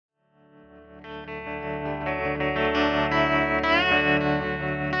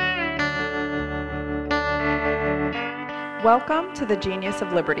Welcome to the Genius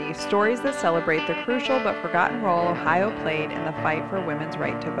of Liberty, stories that celebrate the crucial but forgotten role Ohio played in the fight for women's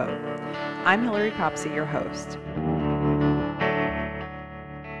right to vote. I'm Hillary Copsey, your host.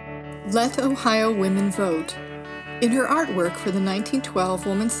 Let Ohio Women Vote. In her artwork for the 1912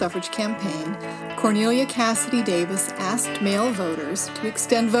 women's suffrage campaign, Cornelia Cassidy Davis asked male voters to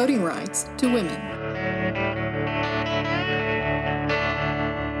extend voting rights to women.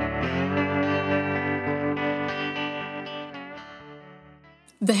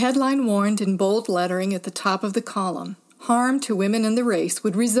 The headline warned in bold lettering at the top of the column, "Harm to women in the race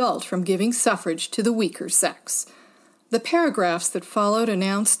would result from giving suffrage to the weaker sex." The paragraphs that followed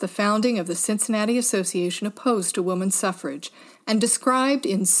announced the founding of the Cincinnati Association opposed to women's suffrage and described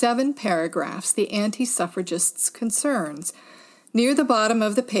in 7 paragraphs the anti-suffragists' concerns. Near the bottom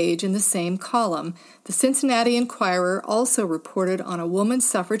of the page in the same column, the Cincinnati Enquirer also reported on a women's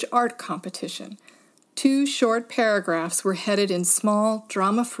suffrage art competition. 2 short paragraphs were headed in small,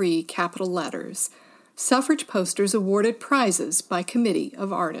 drama-free capital letters. Suffrage posters awarded prizes by committee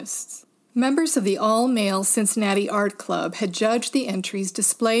of artists. Members of the all-male Cincinnati Art Club had judged the entries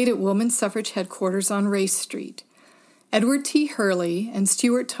displayed at Women's Suffrage headquarters on Race Street. Edward T. Hurley and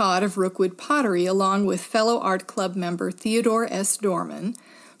Stuart Todd of Rookwood Pottery, along with fellow Art Club member Theodore S. Dorman,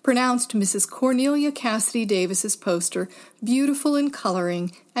 pronounced Mrs. Cornelia Cassidy Davis's poster beautiful in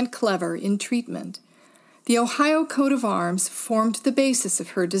coloring and clever in treatment. The Ohio coat of arms formed the basis of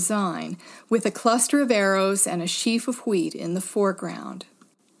her design, with a cluster of arrows and a sheaf of wheat in the foreground.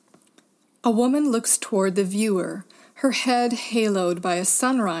 A woman looks toward the viewer, her head haloed by a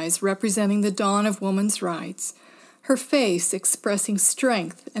sunrise representing the dawn of woman's rights, her face expressing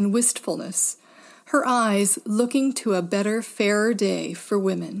strength and wistfulness, her eyes looking to a better, fairer day for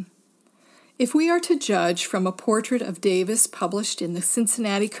women. If we are to judge from a portrait of Davis published in the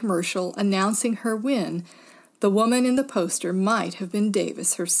Cincinnati Commercial announcing her win, the woman in the poster might have been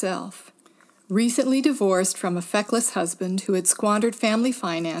Davis herself. Recently divorced from a feckless husband who had squandered family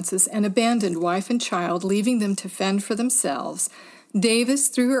finances and abandoned wife and child, leaving them to fend for themselves, Davis,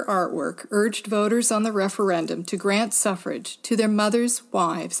 through her artwork, urged voters on the referendum to grant suffrage to their mothers,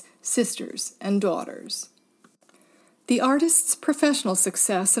 wives, sisters, and daughters. The artist's professional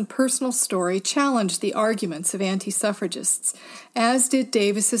success and personal story challenged the arguments of anti-suffragists, as did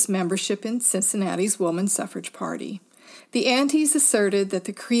Davis's membership in Cincinnati's Woman Suffrage Party. The antis asserted that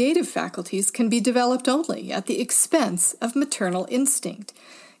the creative faculties can be developed only at the expense of maternal instinct.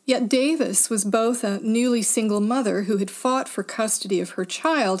 Yet Davis was both a newly single mother who had fought for custody of her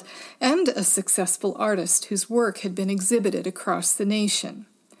child and a successful artist whose work had been exhibited across the nation.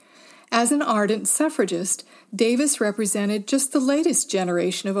 As an ardent suffragist, Davis represented just the latest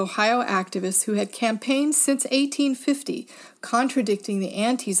generation of Ohio activists who had campaigned since 1850, contradicting the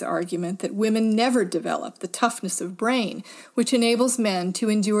antis' argument that women never develop the toughness of brain which enables men to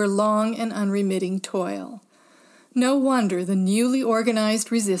endure long and unremitting toil. No wonder the newly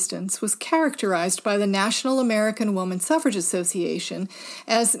organized resistance was characterized by the National American Woman Suffrage Association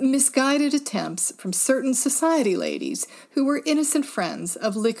as misguided attempts from certain society ladies who were innocent friends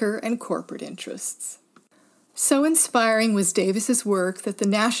of liquor and corporate interests. So inspiring was Davis's work that the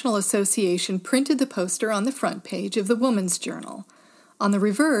National Association printed the poster on the front page of the Woman's Journal. On the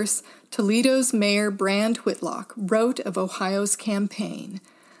reverse, Toledo's Mayor Brand Whitlock wrote of Ohio's campaign,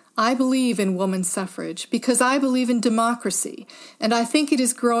 "I believe in woman suffrage because I believe in democracy, and I think it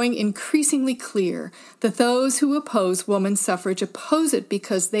is growing increasingly clear that those who oppose woman suffrage oppose it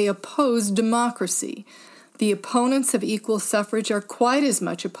because they oppose democracy. The opponents of equal suffrage are quite as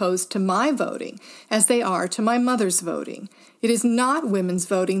much opposed to my voting as they are to my mother's voting. It is not women's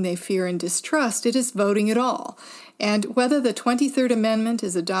voting they fear and distrust, it is voting at all. And whether the 23rd Amendment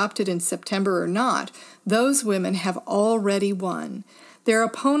is adopted in September or not, those women have already won. Their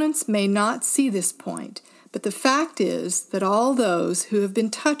opponents may not see this point, but the fact is that all those who have been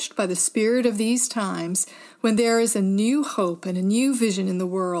touched by the spirit of these times, when there is a new hope and a new vision in the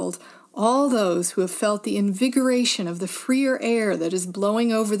world, all those who have felt the invigoration of the freer air that is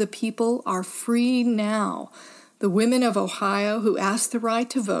blowing over the people are free now. The women of Ohio who ask the right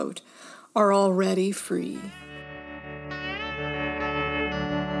to vote are already free."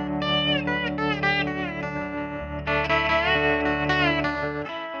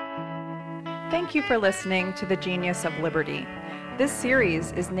 Thank you for listening to The Genius of Liberty. This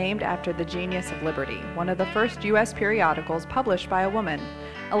series is named after The Genius of Liberty, one of the first U.S. periodicals published by a woman.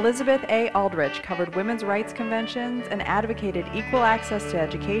 Elizabeth A. Aldrich covered women's rights conventions and advocated equal access to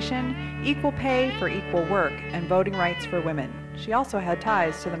education, equal pay for equal work, and voting rights for women. She also had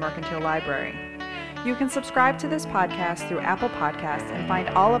ties to the Mercantile Library. You can subscribe to this podcast through Apple Podcasts and find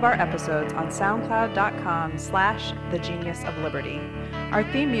all of our episodes on soundcloud.com/thegeniusofliberty. Our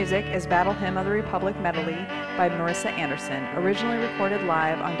theme music is Battle Hymn of the Republic Medley by Marissa Anderson, originally recorded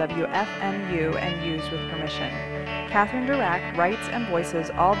live on WFMU and used with permission. Catherine Dirac writes and voices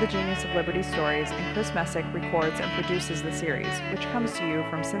all the Genius of Liberty stories, and Chris Messick records and produces the series, which comes to you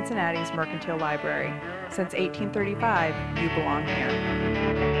from Cincinnati's Mercantile Library. Since 1835, you belong here.